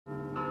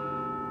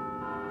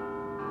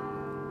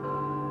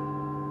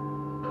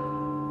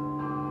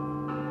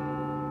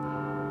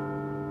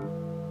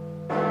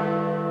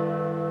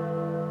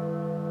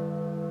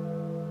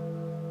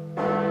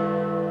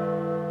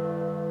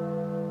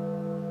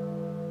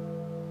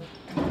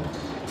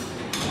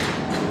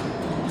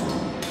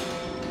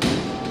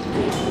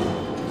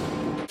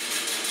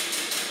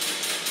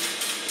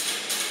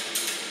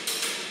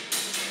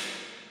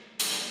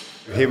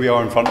here we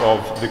are in front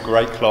of the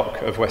great clock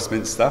of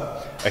Westminster,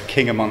 a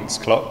king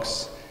amongst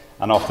clocks.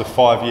 And after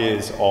 5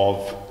 years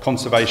of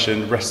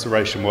conservation,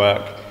 restoration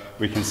work,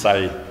 we can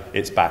say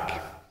it's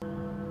back.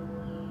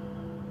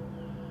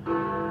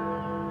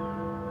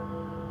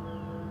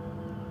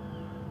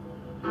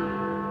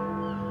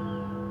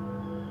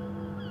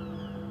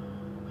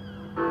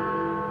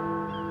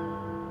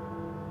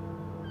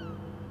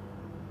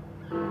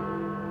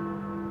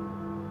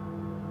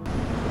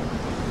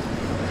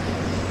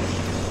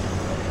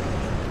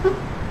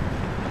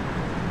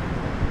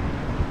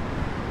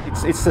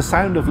 It's the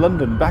sound of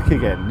London back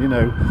again, you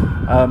know.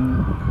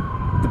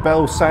 The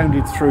bells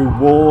sounded through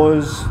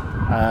wars,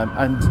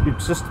 and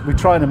it's just, we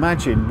try and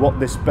imagine what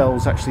this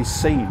bell's actually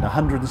seen.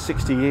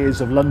 160 years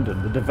of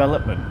London, the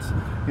development.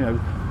 You know,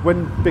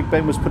 when Big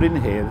Ben was put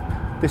in here,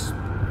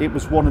 it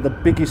was one of the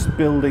biggest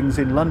buildings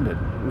in London.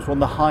 It was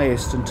one of the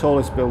highest and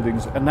tallest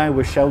buildings, and now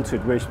we're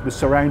sheltered. We're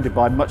surrounded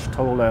by much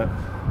taller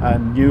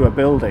and newer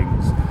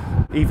buildings.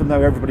 Even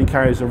though everybody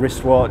carries a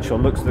wristwatch or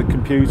looks at the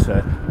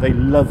computer, they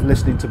love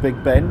listening to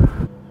Big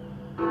Ben.